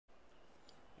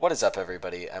What is up,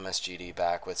 everybody? MSGD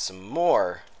back with some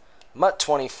more MUT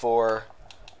 24.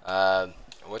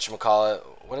 Whatchamacallit?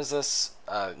 What is this?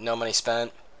 No money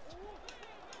spent.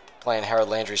 Playing Harold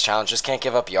Landry's challenge. Just can't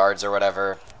give up yards or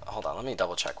whatever. Hold on, let me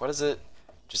double check. What is it?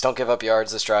 Just don't give up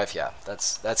yards this drive? Yeah,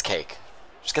 that's cake.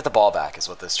 Just get the ball back is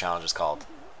what this challenge is called.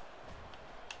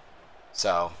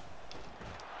 So,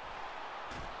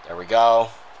 there we go.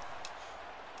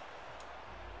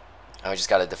 Now we just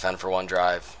got to defend for one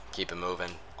drive. Keep it moving.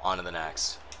 On to the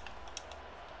next.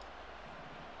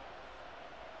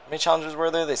 How many challenges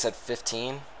were there? They said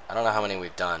 15. I don't know how many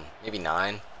we've done. Maybe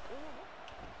 9.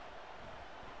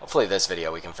 Hopefully this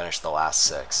video we can finish the last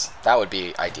 6. That would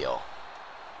be ideal.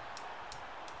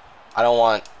 I don't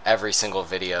want every single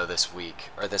video this week,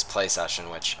 or this play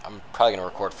session, which I'm probably going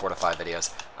to record 4 to 5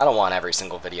 videos. I don't want every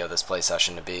single video this play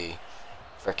session to be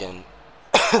frickin'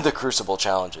 the Crucible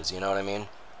challenges, you know what I mean?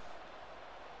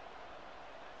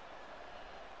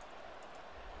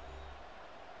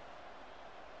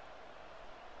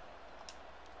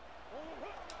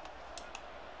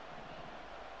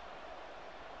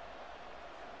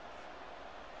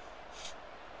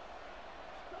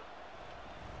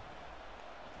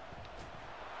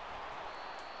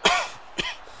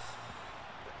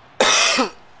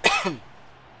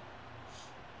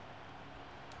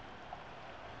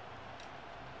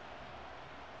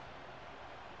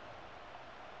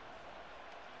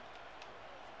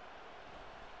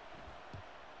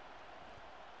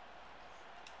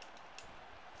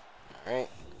 Alright,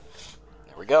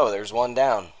 there we go. There's one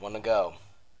down, one to go.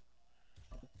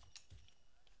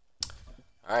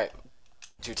 Alright,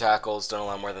 2 tackles, don't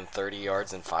allow more than 30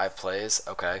 yards in 5 plays.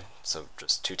 Okay, so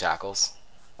just 2 tackles.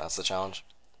 That's the challenge.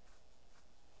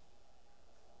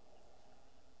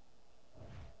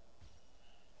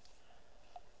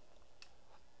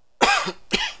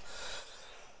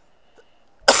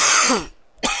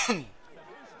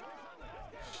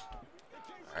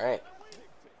 Alright.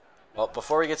 Well,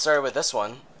 before we get started with this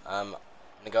one, I'm going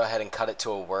to go ahead and cut it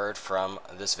to a word from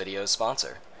this video's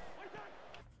sponsor.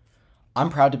 I'm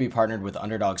proud to be partnered with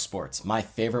Underdog Sports, my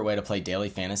favorite way to play daily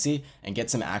fantasy and get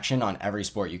some action on every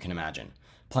sport you can imagine.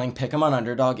 Playing Pick'em on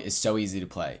Underdog is so easy to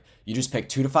play. You just pick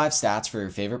 2 to 5 stats for your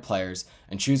favorite players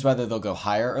and choose whether they'll go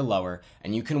higher or lower,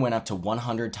 and you can win up to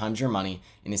 100 times your money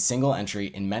in a single entry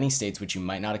in many states which you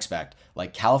might not expect,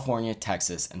 like California,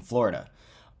 Texas, and Florida.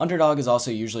 Underdog is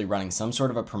also usually running some sort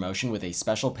of a promotion with a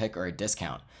special pick or a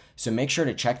discount, so make sure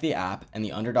to check the app and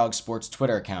the Underdog Sports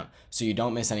Twitter account so you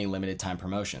don't miss any limited time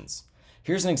promotions.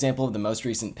 Here's an example of the most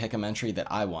recent Pick'em entry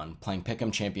that I won, playing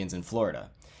Pick'em Champions in Florida.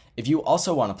 If you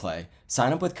also want to play,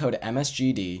 sign up with code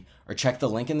MSGD or check the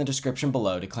link in the description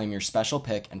below to claim your special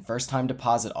pick and first-time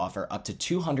deposit offer up to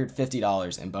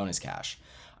 $250 in bonus cash.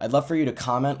 I'd love for you to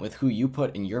comment with who you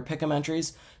put in your Pick'em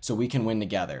entries so we can win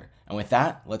together. And with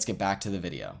that, let's get back to the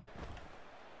video.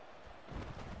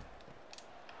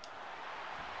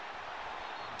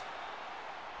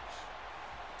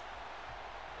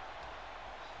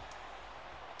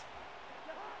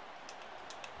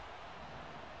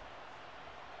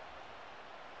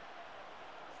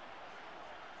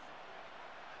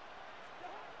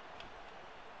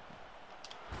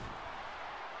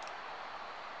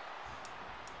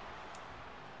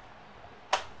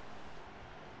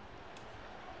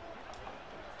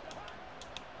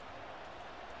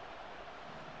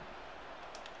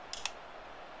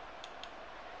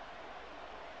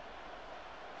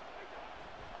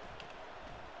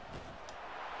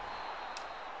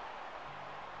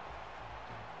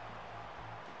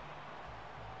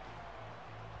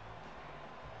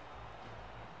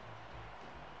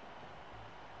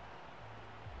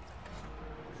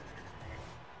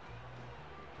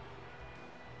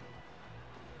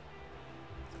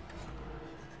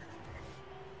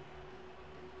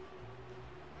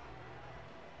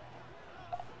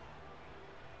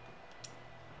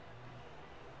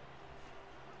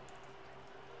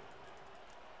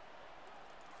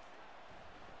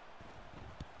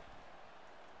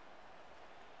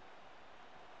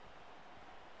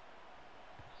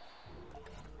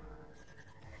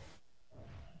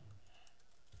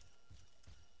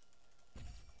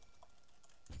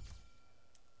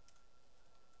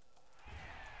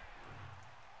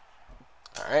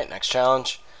 Alright, next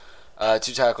challenge. 2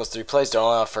 tackles, 3 plays. Don't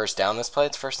allow first down this play.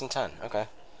 It's 1st and 10. Okay.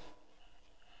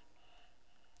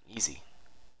 Easy.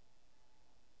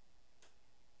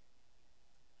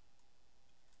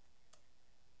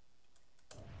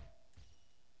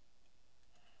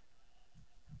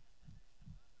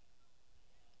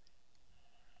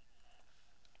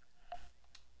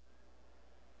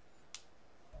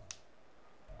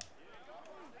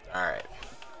 Alright.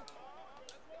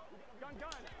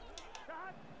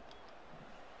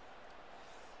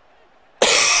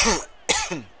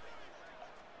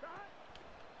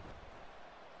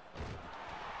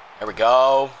 There we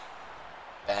go.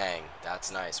 Bang.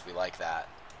 That's nice. We like that.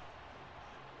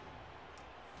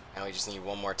 Now we just need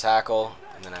one more tackle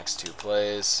in the next 2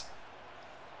 plays.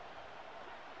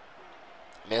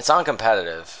 I mean, it's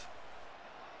uncompetitive.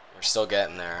 We're still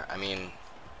getting there. I mean,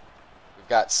 we've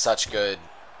got such good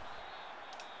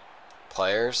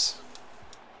players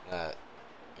that,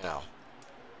 you know.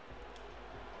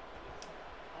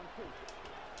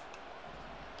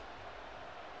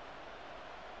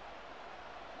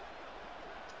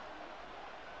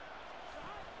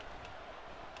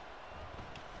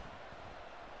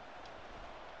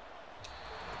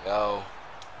 Go.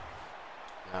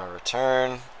 Now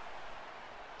return.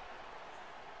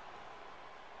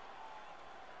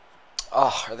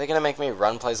 Oh, are they going to make me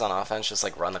run plays on offense? Just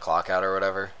like run the clock out or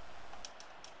whatever?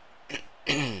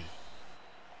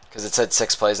 Because it said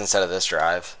 6 plays instead of this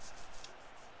drive.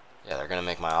 Yeah, they're going to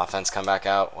make my offense come back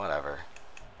out? Whatever.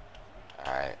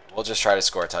 Alright, we'll just try to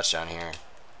score a touchdown here.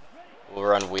 We'll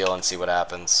run wheel and see what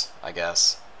happens, I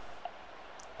guess.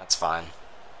 That's fine.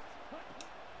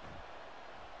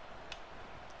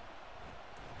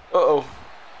 Uh-oh.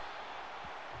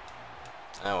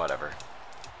 Oh, whatever.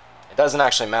 It doesn't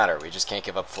actually matter. We just can't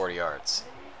give up 40 yards.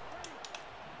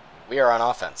 We are on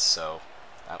offense, so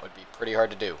that would be pretty hard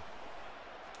to do.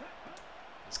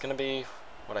 It's going to be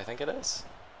what I think it is.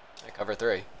 Yeah, cover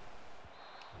 3.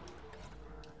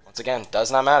 Once again, does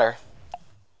not matter.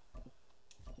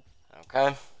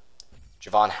 Okay.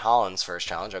 Javon Holland's first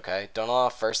challenge, okay. Don't allow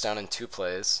first down in 2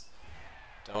 plays.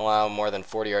 Don't allow more than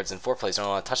 40 yards in 4 plays. Don't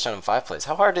allow a touchdown in 5 plays.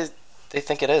 How hard do they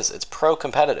think it is? It's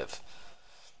pro-competitive.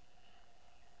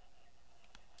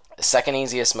 The second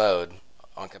easiest mode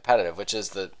on competitive, which is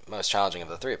the most challenging of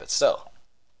the 3, but still.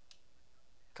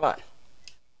 Come on.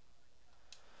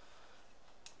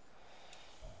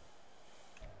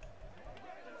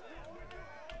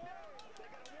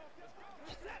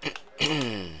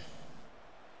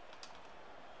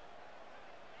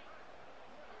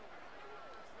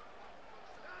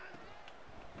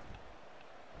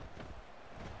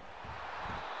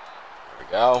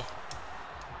 Go.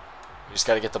 You just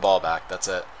got to get the ball back. That's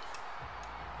it.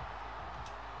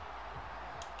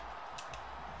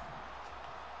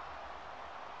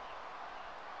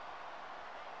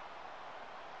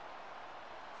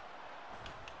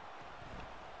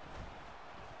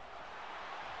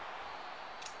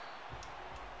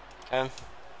 Okay.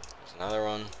 There's another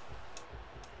one.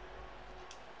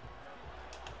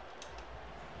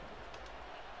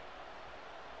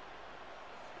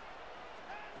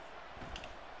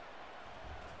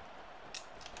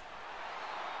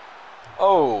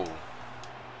 Oh!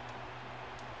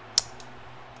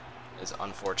 It's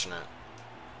unfortunate.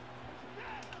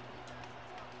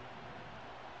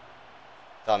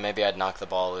 Thought maybe I'd knock the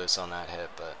ball loose on that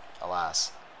hit, but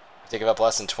alas. To give up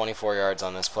less than 24 yards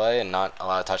on this play and not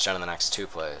allow a touchdown in the next 2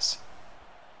 plays.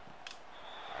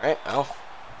 Alright, well.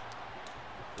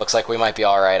 Looks like we might be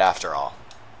alright after all.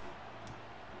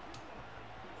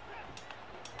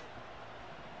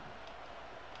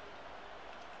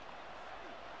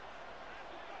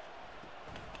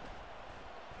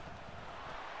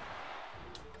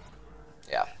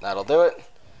 Yeah, that'll do it.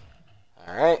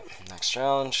 Alright, next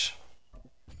challenge.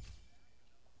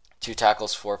 2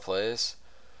 tackles, 4 plays.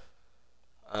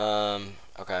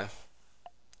 Okay.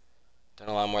 Don't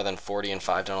allow more than 40 and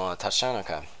 5. Don't allow a touchdown?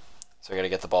 Okay. So we gotta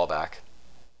get the ball back.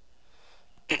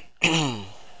 I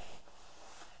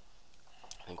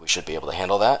think we should be able to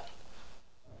handle that.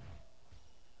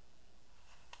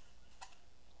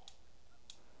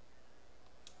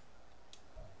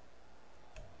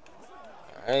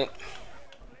 Alright.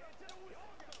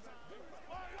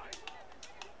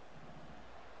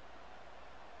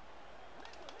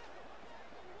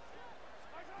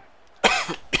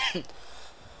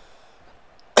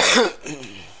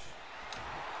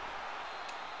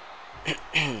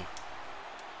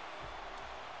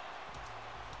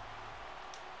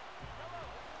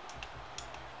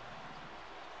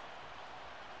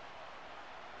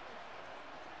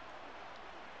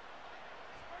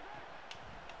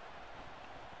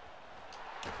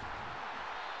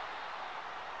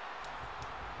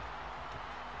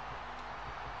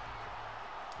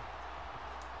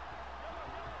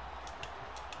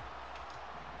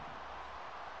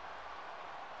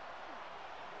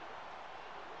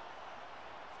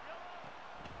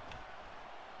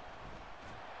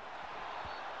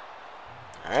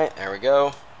 Alright, there we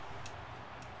go.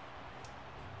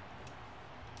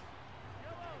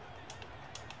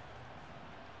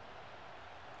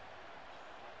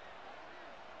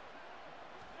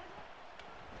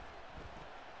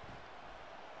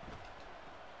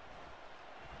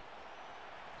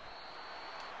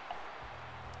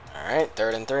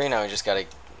 3rd and 3. Now we just got to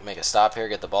make a stop here,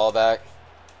 get the ball back.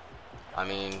 I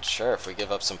mean, sure, if we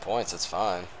give up some points, it's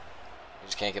fine. We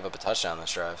just can't give up a touchdown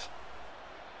this drive.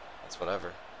 That's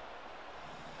whatever.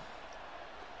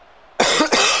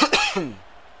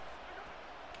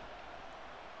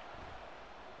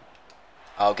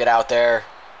 Oh, get out there.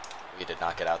 We did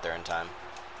not get out there in time.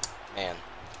 Man.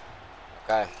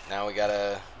 Okay, now we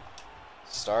gotta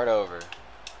start over.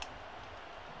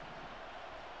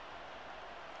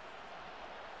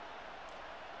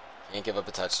 Can't give up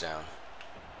a touchdown.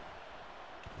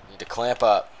 Need to clamp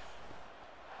up.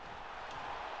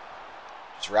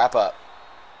 Just wrap up.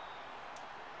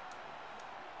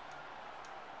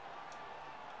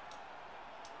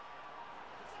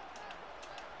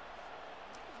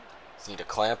 Just need to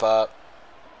clamp up.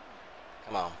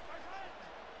 Come on.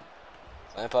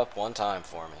 Clamp up one time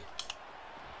for me.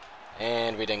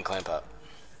 And we didn't clamp up.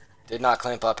 Did not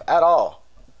clamp up at all.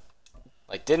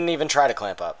 Like, didn't even try to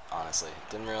clamp up, honestly.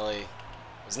 Didn't really... It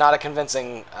was not a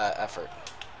convincing effort.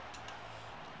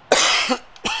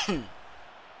 There's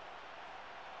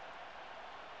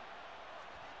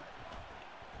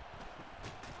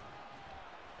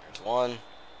one.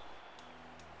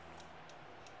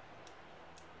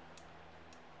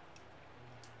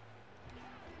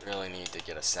 Really need to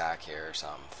get a sack here or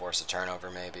something. Force a turnover,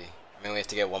 maybe. I mean, we have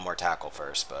to get one more tackle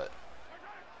first, but...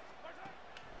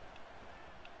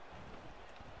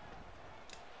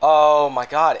 Oh my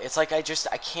god, it's like I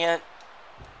can't...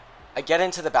 I get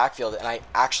into the backfield and I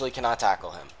actually cannot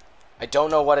tackle him. I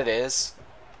don't know what it is.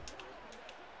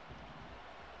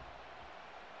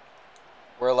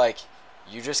 Where, like,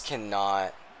 you just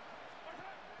cannot...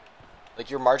 Like,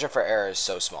 your margin for error is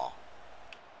so small.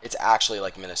 It's actually,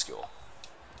 like, minuscule.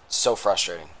 So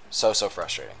frustrating. So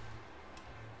frustrating.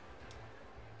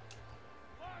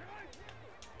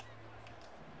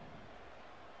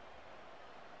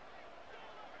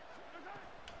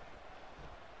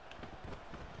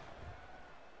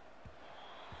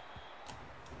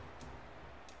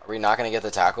 Are we not going to get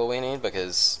the tackle we need?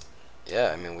 Because,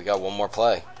 yeah, I mean, we got one more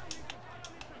play.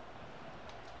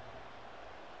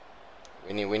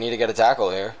 We need to get a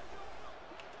tackle here.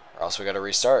 Or else we got to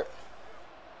restart.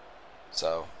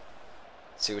 So,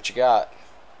 let's see what you got.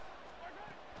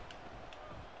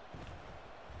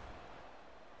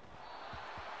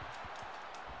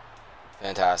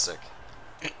 Fantastic.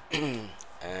 And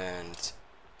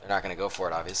they're not going to go for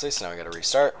it, obviously, so now we got to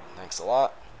restart. Thanks a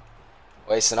lot.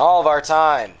 Wasting all of our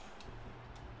time.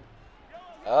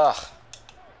 Ugh.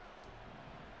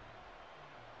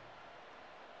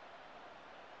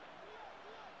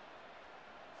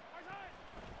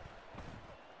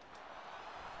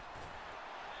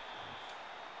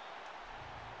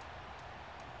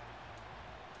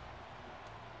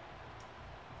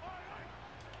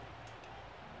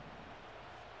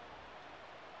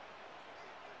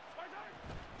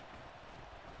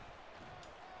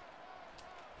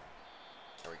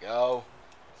 There we go.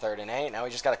 3rd and 8. Now we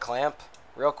just got to clamp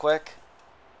real quick.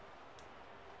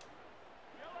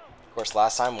 Of course,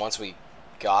 last time, once we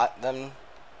got them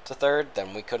to 3rd,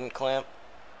 then we couldn't clamp.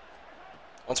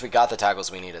 Once we got the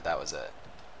tackles we needed, that was it.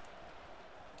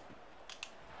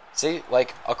 See,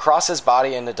 like, across his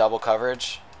body into double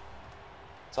coverage.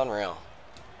 It's unreal.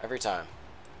 Every time.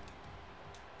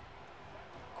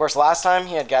 Of course, last time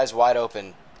he had guys wide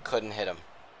open, couldn't hit him.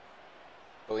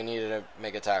 But we needed to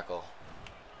make a tackle.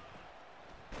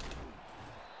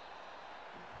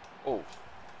 Oh.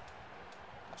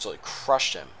 Absolutely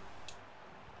crushed him.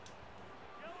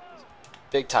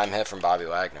 Big time hit from Bobby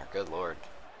Wagner. Good lord.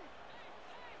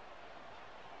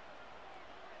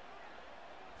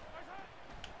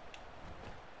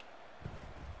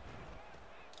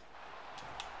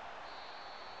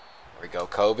 There we go,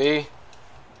 Kobe.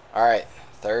 Alright,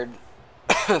 3rd.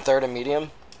 3rd and medium.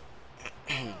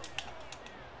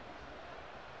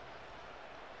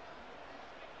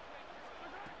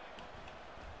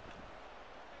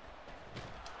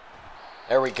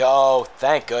 There we go.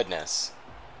 Thank goodness.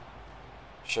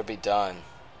 Should be done.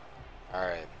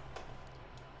 Alright.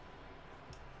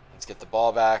 Let's get the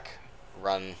ball back.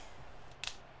 Run.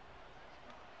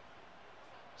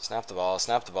 Snap the ball,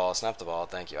 snap the ball, snap the ball.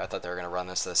 Thank you. I thought they were going to run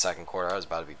this to the 2nd quarter. I was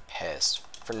about to be pissed.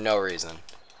 For no reason.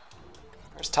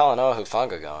 Where's Talanoa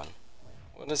Hufanga going?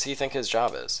 What does he think his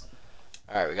job is?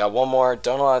 Alright, we got one more.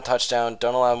 Don't allow a touchdown.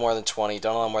 Don't allow more than 20.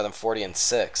 Don't allow more than 40 and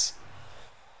 6.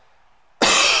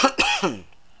 We're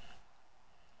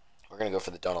going to go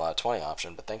for the don't allow 20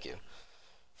 option, but thank you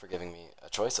for giving me a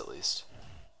choice at least.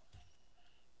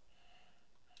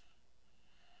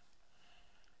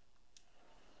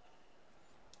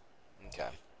 Okay.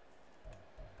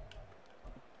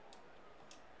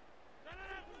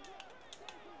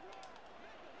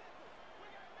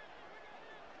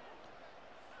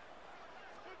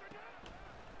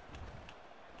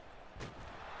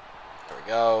 we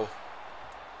go.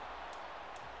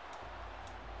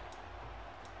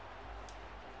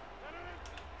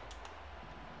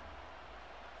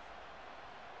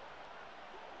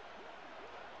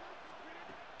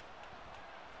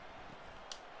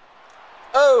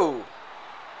 Oh!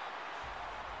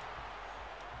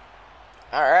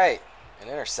 Alright, an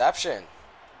interception.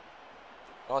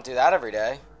 Don't do that every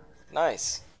day.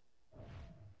 Nice.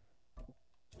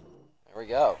 There we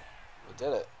go. We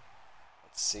did it.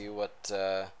 Let's see what,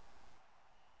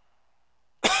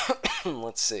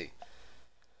 let's see.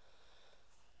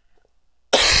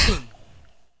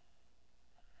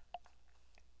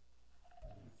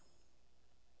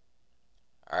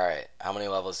 Alright, how many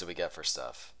levels did we get for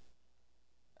stuff?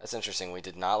 That's interesting. We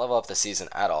did not level up the season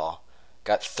at all.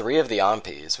 Got 3 of the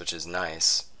OMPs, which is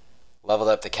nice. Leveled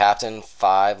up the captain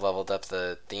 5, leveled up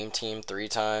the theme team 3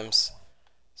 times.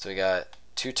 So we got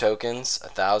 2 tokens,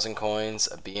 1,000 coins,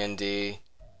 a BND,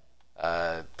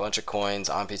 a bunch of coins,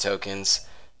 OMP tokens.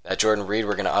 That Jordan Reed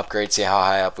we're going to upgrade, see how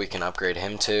high up we can upgrade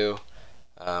him to.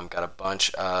 Got a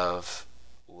bunch of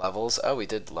levels. Oh, we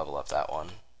did level up that one.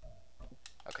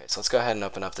 Okay, so let's go ahead and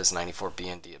open up this 94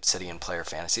 BND Obsidian Player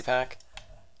Fantasy Pack.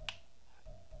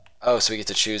 Oh, so we get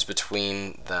to choose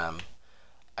between them.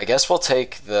 I guess we'll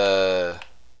take the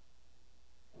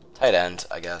tight end,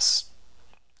 I guess.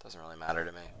 Doesn't really matter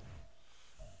to me.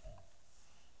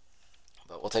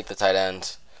 But we'll take the tight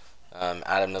end,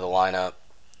 add him to the lineup,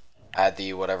 add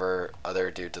the whatever other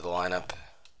dude to the lineup.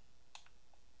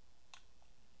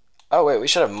 Oh, wait, we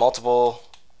should have multiple...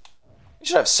 We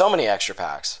should have so many extra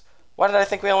packs. Why did I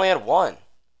think we only had 1?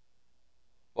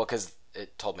 Well, because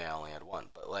it told me I only had 1,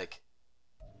 but, like...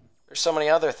 There's so many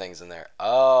other things in there.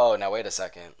 Oh, now wait a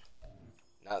second.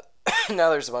 Now, now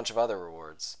there's a bunch of other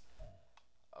rewards.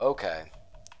 Okay.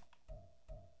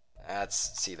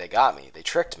 See, they got me. They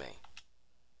tricked me.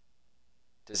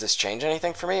 Does this change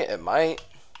anything for me? It might.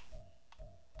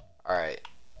 Alright.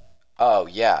 Oh,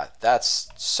 yeah. That's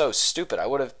so stupid. I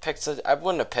would have picked... I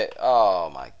wouldn't have picked... Oh,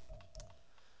 my...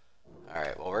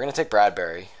 Alright, well, we're going to take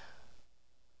Bradbury.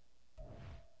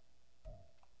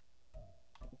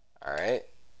 Alright.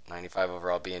 95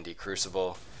 overall B&D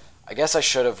Crucible. I guess I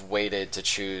should have waited to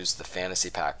choose the fantasy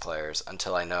pack players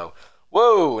until I know.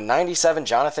 Whoa, 97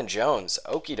 Jonathan Jones.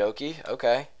 Okie dokie.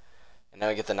 Okay. And now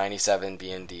we get the 97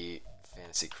 B&D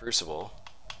Fantasy Crucible.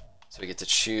 So we get to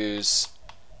choose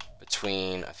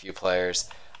between a few players.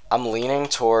 I'm leaning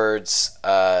towards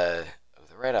the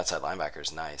right outside linebacker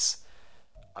is nice.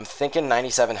 I'm thinking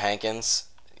 97 Hankins,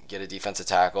 get a defensive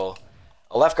tackle.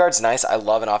 A left guard's nice. I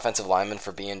love an offensive lineman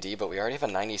for B&D, but we already have a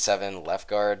 97 left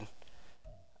guard.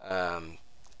 And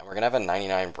we're going to have a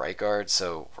 99 right guard,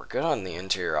 so we're good on the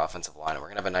interior offensive line. We're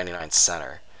going to have a 99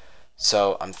 center.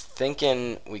 So I'm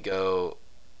thinking we go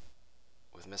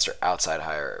with Mr. Outside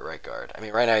Hire at right guard. I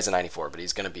mean, right now he's a 94, but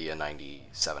he's going to be a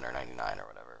 97 or 99 or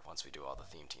whatever once we do all the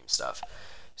theme team stuff.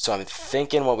 So I'm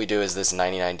thinking what we do is this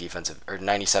 99 defensive or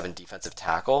 97 defensive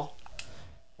tackle.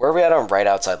 Where are we at on right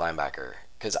outside linebacker?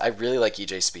 Because I really like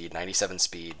EJ Speed. 97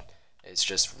 speed is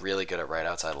just really good at right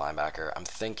outside linebacker. I'm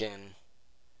thinking...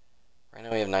 Right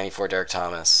now we have 94 Derek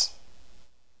Thomas.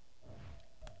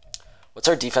 What's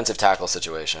our defensive tackle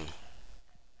situation?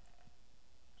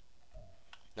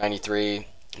 93,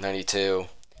 92,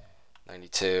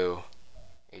 92,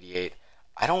 88.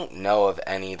 I don't know of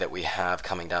any that we have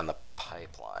coming down the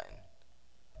pipeline.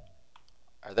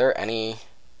 Are there any...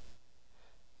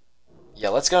 Yeah,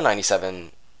 let's go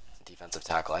 97 defensive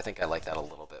tackle. I think I like that a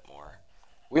little bit more.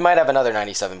 We might have another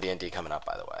 97 B&D coming up,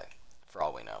 by the way, for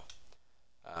all we know.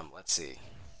 Let's see.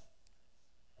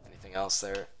 Anything else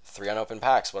there? 3 unopened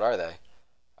packs. What are they?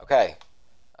 Okay.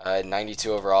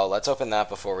 92 overall. Let's open that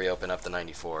before we open up the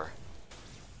 94.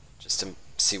 Just to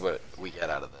see what we get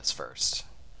out of this first.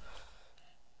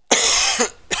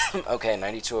 Okay,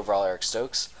 92 overall Eric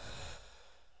Stokes.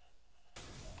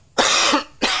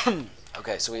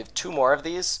 Okay, so we have 2 more of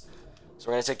these. So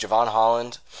we're going to take Javon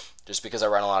Holland, just because I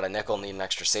run a lot of nickel, need an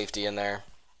extra safety in there.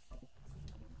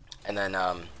 And then,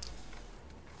 I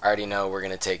already know we're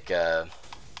going to take, I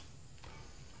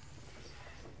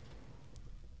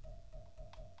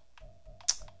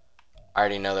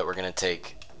already know that we're going to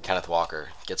take Kenneth Walker,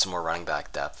 get some more running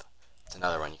back depth. It's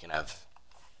another one you can have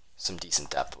some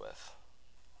decent depth with.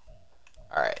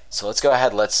 Alright, so let's go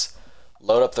ahead, let's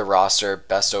load up the roster,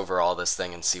 best overall this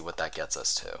thing, and see what that gets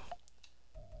us to.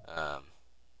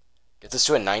 Gets us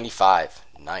to a 95.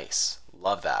 Nice.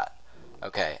 Love that.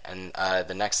 Okay, and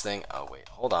the next thing... Oh, wait,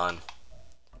 hold on.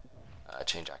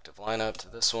 Change active lineup to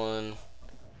this one.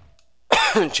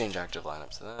 Change active lineup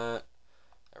to that.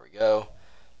 There we go.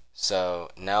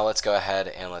 So now let's go ahead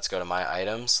and let's go to my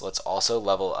items. Let's also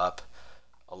level up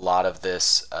a lot of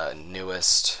this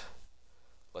newest.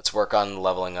 Let's work on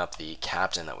leveling up the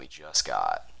captain that we just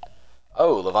got.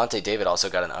 Oh, Levante David also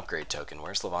got an upgrade token.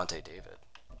 Where's Levante David?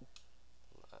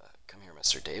 Come here,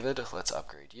 Mr. David. Let's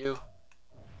upgrade you.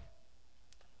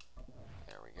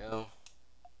 There we go.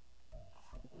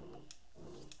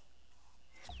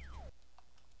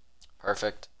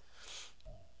 Perfect.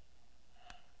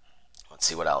 Let's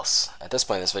see what else. At this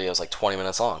point, this video is like 20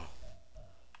 minutes long.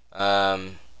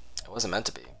 It wasn't meant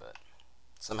to be, but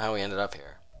somehow we ended up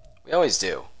here. We always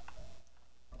do.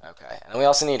 Okay, and we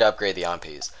also need to upgrade the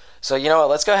OMPs. So you know what,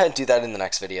 let's go ahead and do that in the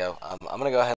next video. I'm going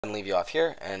to go ahead and leave you off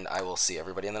here, and I will see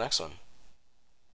everybody in the next one.